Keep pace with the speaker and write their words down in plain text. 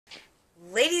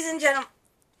and gentlemen,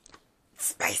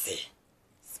 spicy.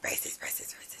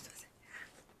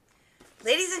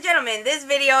 Ladies and gentlemen, this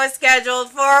video is scheduled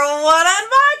for one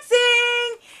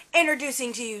unboxing.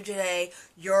 Introducing to you today,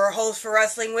 your host for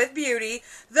Wrestling with Beauty,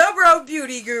 the Bro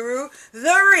Beauty Guru,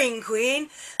 the Ring Queen,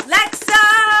 Lexa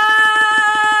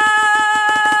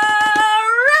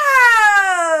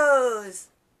Rose.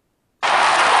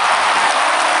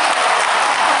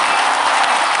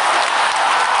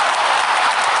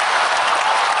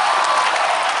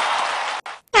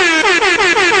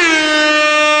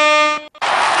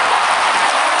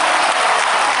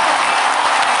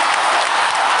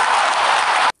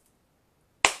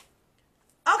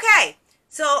 Okay,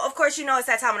 so of course you know it's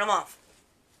that time of the month.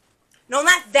 No,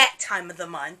 not that time of the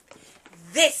month.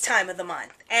 This time of the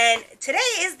month. And today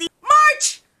is the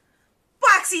March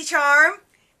Boxy Charm.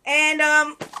 And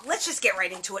let's just get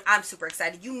right into it. I'm super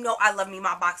excited. You know I love me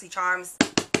my Boxy Charms.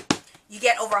 You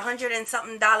get over $100 and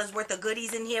something worth of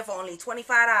goodies in here for only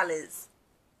 $25.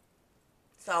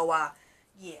 So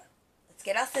yeah. Let's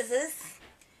get our scissors.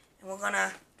 And we're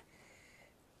gonna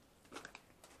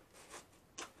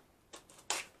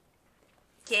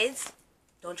kids,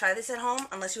 don't try this at home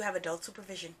unless you have adult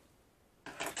supervision.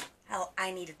 Hell,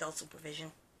 I need adult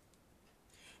supervision.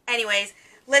 Anyways,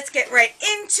 let's get right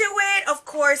into it. Of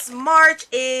course, March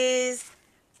is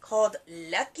called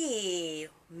Lucky.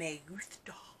 Me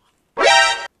gusta.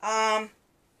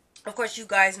 Of course, you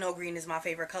guys know green is my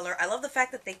favorite color. I love the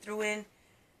fact that they threw in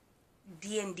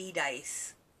D&D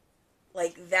dice.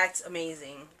 Like, that's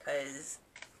amazing. Because,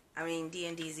 I mean,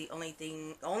 D&D is the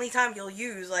only time you'll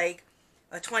use, like,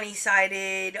 a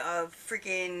 20-sided, a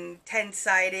freaking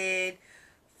 10-sided,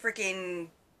 freaking,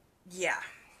 yeah.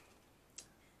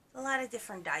 A lot of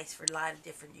different dice for a lot of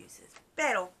different uses.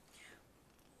 Pero,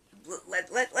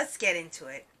 let's get into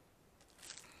it.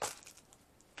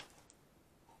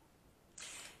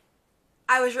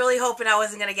 I was really hoping I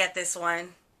wasn't going to get this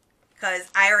one, because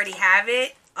I already have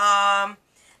it.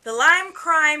 The Lime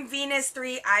Crime Venus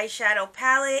 3 eyeshadow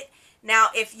palette. Now,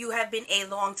 if you have been a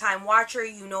long time watcher,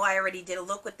 you know I already did a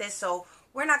look with this, so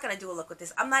we're not going to do a look with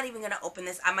this. I'm not even going to open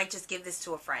this. I might just give this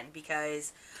to a friend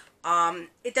because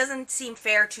it doesn't seem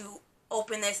fair to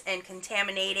open this and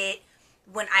contaminate it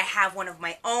when I have one of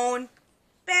my own.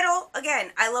 Pero,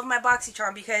 again, I love my Boxy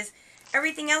Charm because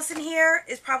everything else in here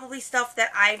is probably stuff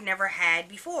that I've never had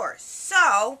before.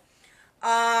 So,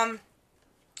 let's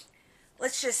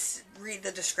just read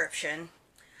the description.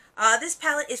 This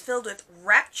palette is filled with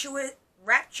rapturous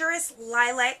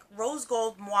lilac, rose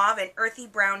gold, mauve, and earthy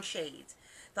brown shades.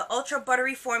 The ultra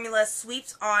buttery formula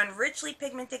sweeps on richly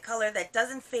pigmented color that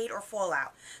doesn't fade or fall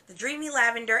out. The dreamy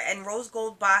lavender and rose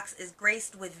gold box is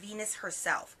graced with Venus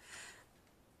herself.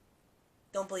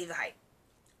 Don't believe the hype.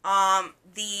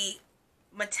 The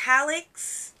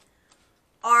metallics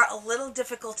are a little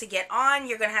difficult to get on.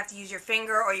 You're going to have to use your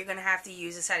finger or you're going to have to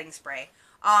use a setting spray.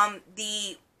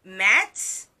 The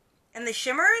mattes and the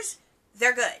shimmers,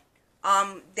 they're good.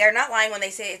 They're not lying when they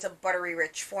say it's a buttery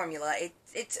rich formula.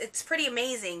 It's pretty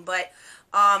amazing, but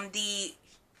the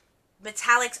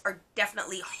metallics are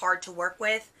definitely hard to work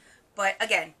with. But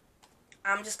again,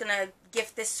 I'm just gonna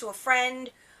gift this to a friend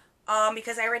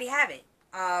because I already have it.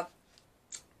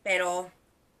 Pero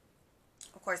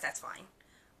of course that's fine.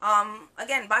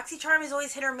 Again, Boxy Charm is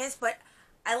always hit or miss, but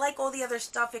I like all the other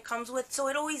stuff it comes with, so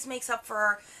it always makes up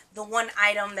for the one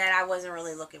item that I wasn't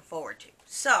really looking forward to.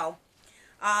 So,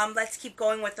 let's keep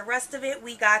going with the rest of it.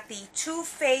 We got the Too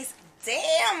Faced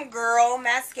Damn Girl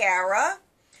mascara,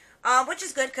 which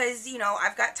is good because, you know,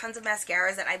 I've got tons of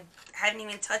mascaras that I haven't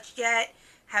even touched yet,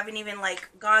 haven't even, like,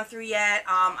 gone through yet.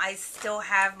 I still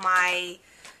have my,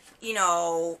 you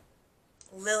know,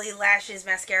 Lily Lashes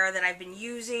mascara that I've been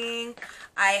using.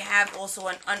 I have also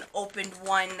an unopened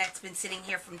one that's been sitting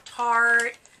here from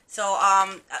Tarte. So,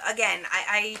 again,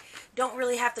 I don't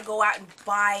really have to go out and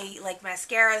buy, like,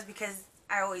 mascaras because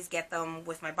I always get them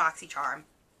with my Boxy Charm.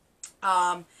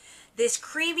 This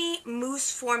creamy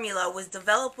mousse formula was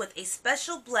developed with a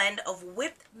special blend of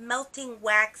whipped melting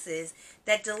waxes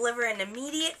that deliver an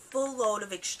immediate full load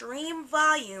of extreme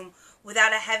volume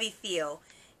without a heavy feel.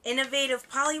 Innovative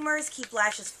polymers keep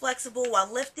lashes flexible while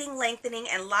lifting, lengthening,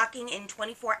 and locking in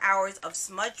 24 hours of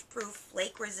smudge-proof,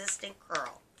 flake-resistant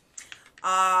curl.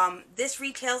 This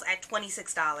retails at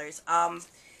 $26.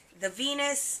 The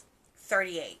Venus,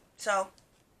 $38. So,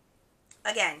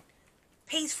 again,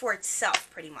 pays for itself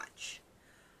pretty much.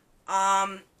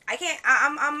 I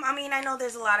mean, I know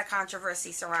there's a lot of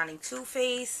controversy surrounding Too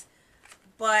Faced,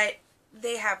 but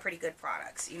they have pretty good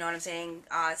products. You know what I'm saying?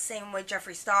 Same with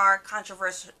Jeffree Star,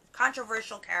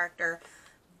 controversial character,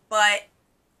 but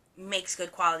makes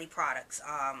good quality products.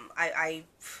 I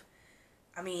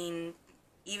mean,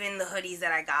 even the hoodies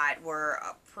that I got were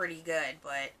pretty good,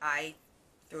 but I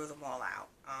threw them all out.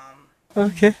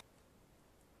 Okay.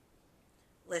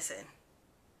 Listen,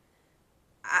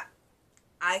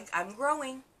 I'm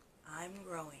growing. I'm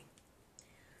growing.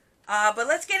 But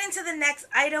let's get into the next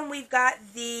item. We've got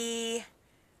the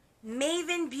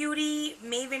Maven Beauty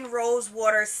Maven Rose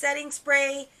Water Setting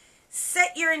Spray.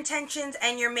 Set your intentions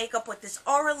and your makeup with this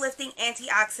aura-lifting,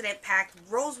 antioxidant-packed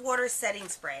rose water setting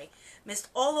spray. Mist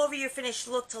all over your finished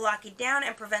look to lock it down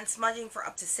and prevent smudging for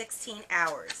up to 16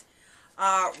 hours.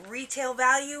 Retail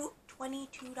value,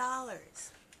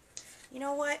 $22. You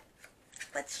know what?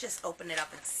 Let's just open it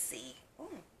up and see.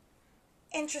 Ooh.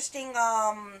 Interesting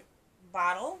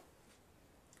bottle.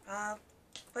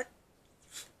 But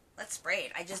let's spray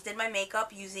it. I just did my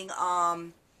makeup using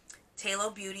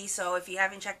Talo Beauty, so if you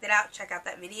haven't checked it out, check out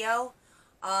that video,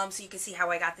 so you can see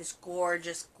how I got this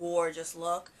gorgeous, gorgeous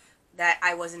look that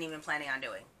I wasn't even planning on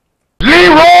doing.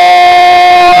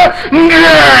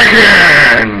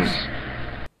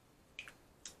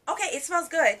 Okay, it smells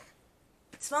good.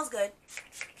 It smells good.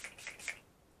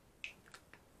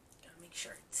 Gotta make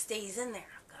sure it stays in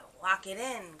there. Gotta lock it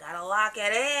in. Gotta lock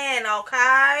it in,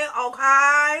 okay?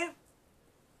 Okay?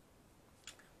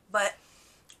 But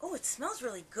oh, it smells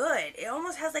really good. It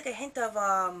almost has like a hint of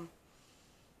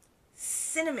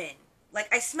cinnamon.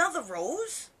 Like, I smell the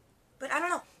rose, but I don't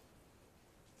know.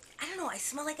 I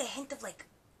smell like a hint of like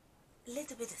a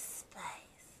little bit of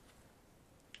spice.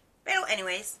 But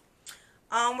anyways,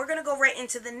 we're gonna go right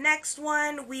into the next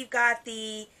one. We've got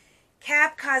the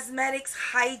Cap Cosmetics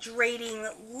Hydrating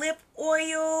Lip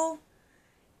Oil,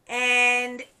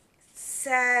 and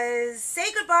says,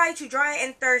 say goodbye to dry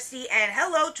and thirsty and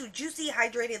hello to juicy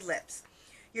hydrated lips.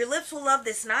 Your lips will love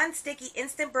this non-sticky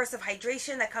instant burst of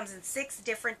hydration that comes in 6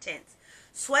 different tints.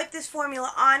 Swipe this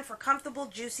formula on for comfortable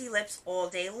juicy lips all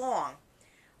day long.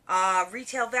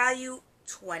 Retail value,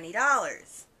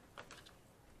 $20.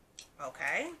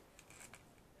 Okay.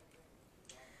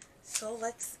 So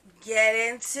let's get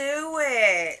into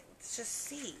it. Let's just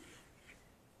see.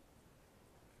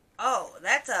 Oh,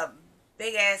 that's a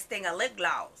big ass thing of lip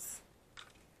gloss.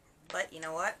 But you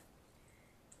know what?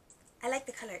 I like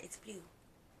the color. It's blue.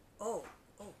 Oh,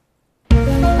 oh.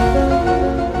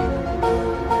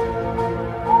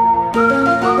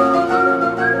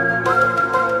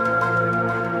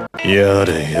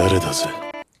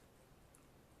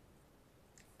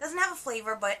 Doesn't have a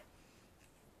flavor, but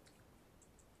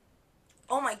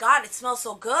oh my god, it smells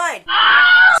so good.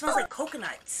 It smells like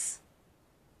coconuts.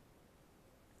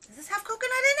 Does this have coconut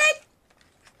in it?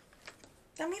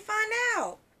 Let me find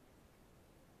out.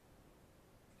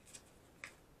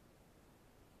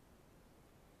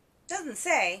 Doesn't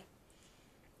say.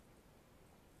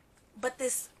 But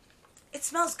this, it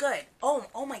smells good.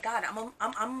 Oh my god,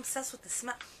 I'm obsessed with the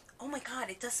smell. Oh my god,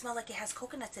 it does smell like it has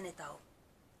coconuts in it though.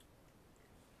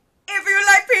 If you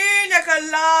like pina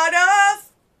coladas.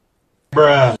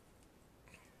 Bruh.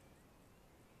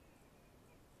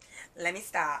 Let me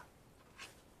stop.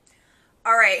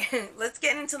 Alright, let's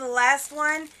get into the last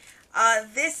one.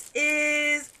 This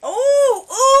is,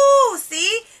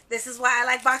 see? This is why I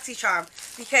like Boxy Charm.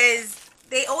 Because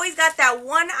they always got that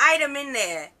one item in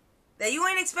there that you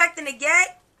ain't expecting to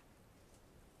get,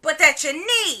 but that you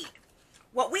need.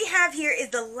 What we have here is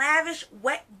the Lavish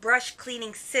Wet Brush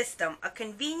Cleaning System. A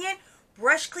convenient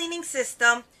brush cleaning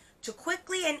system to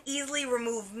quickly and easily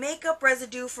remove makeup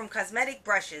residue from cosmetic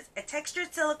brushes. A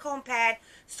textured silicone pad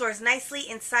stores nicely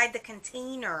inside the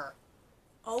container.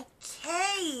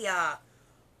 Okay.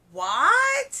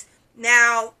 What?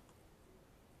 Now,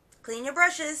 clean your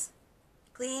brushes.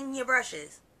 Clean your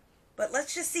brushes. But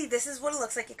let's just see. This is what it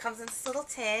looks like. It comes in this little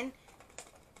tin.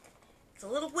 It's a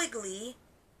little wiggly.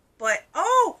 But,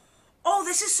 oh,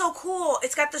 this is so cool.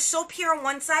 It's got the soap here on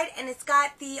one side, and it's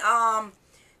got the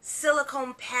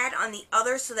silicone pad on the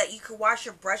other so that you can wash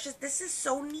your brushes. This is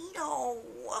so neato.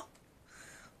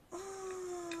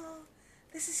 Oh,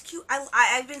 this is cute.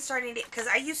 I've been starting to, because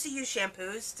I used to use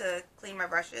shampoos to clean my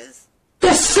brushes.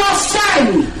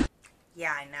 Disgusting!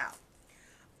 Yeah, I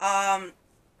know.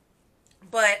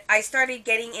 But I started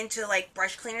getting into, like,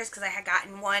 brush cleaners because I had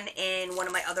gotten one in one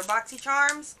of my other Boxy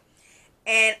Charms.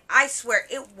 And I swear,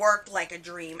 it worked like a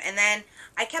dream. And then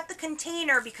I kept the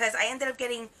container because I ended up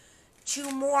getting 2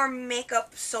 more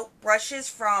makeup soap brushes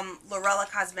from Lorella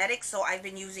Cosmetics. So I've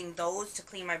been using those to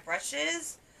clean my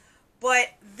brushes.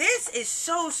 But this is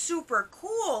so super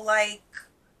cool. Like,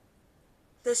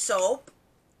 the soap,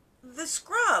 the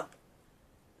scrub.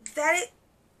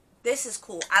 This is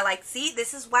cool. I like, see,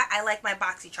 this is why I like my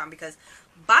Boxy Charm. Because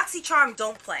Boxy Charm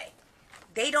don't play.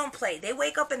 They don't play. They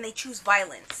wake up and they choose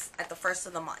violence at the first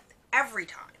of the month. Every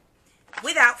time.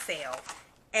 Without fail.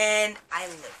 And I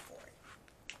live for it.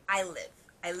 I live.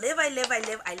 I live, I live, I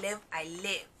live, I live, I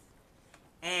live.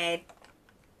 And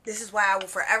this is why I will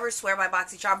forever swear by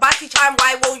Boxy Charm. Boxy Charm,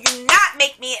 why will you not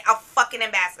make me a fucking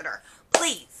ambassador?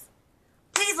 Please.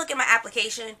 Please look at my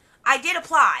application. I did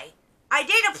apply. I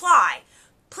did apply.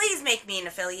 Please make me an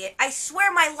affiliate. I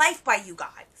swear my life by you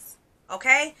guys.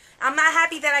 Okay? I'm not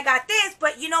happy that I got this,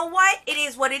 but you know what? It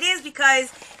is what it is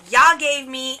because y'all gave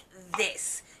me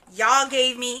this. Y'all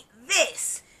gave me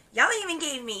this. Y'all even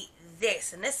gave me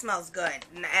this. And this smells good.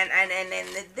 And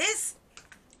this,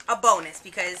 a bonus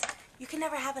because you can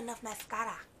never have enough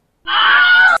mascara. You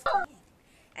just can't.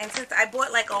 And since I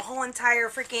bought like a whole entire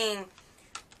freaking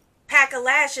pack of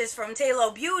lashes from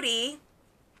Talo Beauty,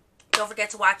 don't forget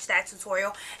to watch that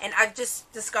tutorial. And I've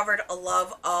just discovered a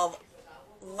love of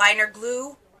liner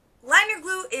glue. Liner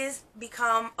glue is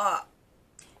become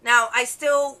now I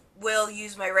still will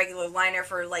use my regular liner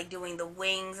for like doing the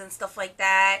wings and stuff like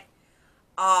that.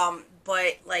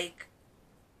 But like,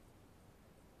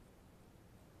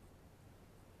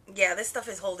 yeah, this stuff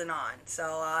is holding on. So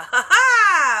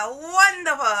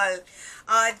wonderful.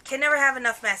 Can never have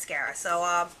enough mascara.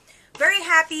 So very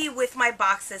happy with my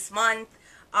box this month.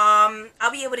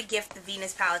 I'll be able to gift the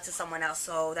Venus palette to someone else,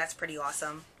 so that's pretty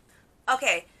awesome.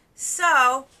 Okay,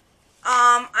 so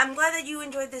I'm glad that you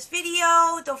enjoyed this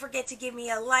video. Don't forget to give me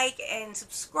a like and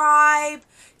subscribe.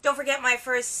 Don't forget my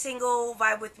first single,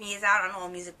 Vibe With Me, is out on all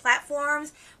music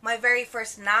platforms. My very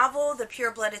first novel, The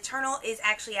Pure Blood Eternal, is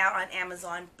actually out on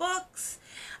Amazon Books.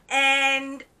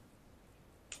 And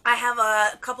I have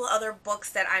a couple other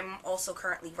books that I'm also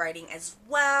currently writing as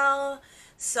well.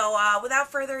 So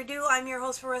without further ado, I'm your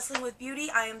host for Wrestling with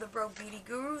Beauty. I am the Broke Beauty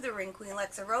Guru, the Ring Queen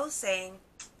Lexa Rose, saying,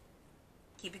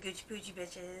 keep it Gucci Pucci,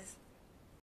 bitches.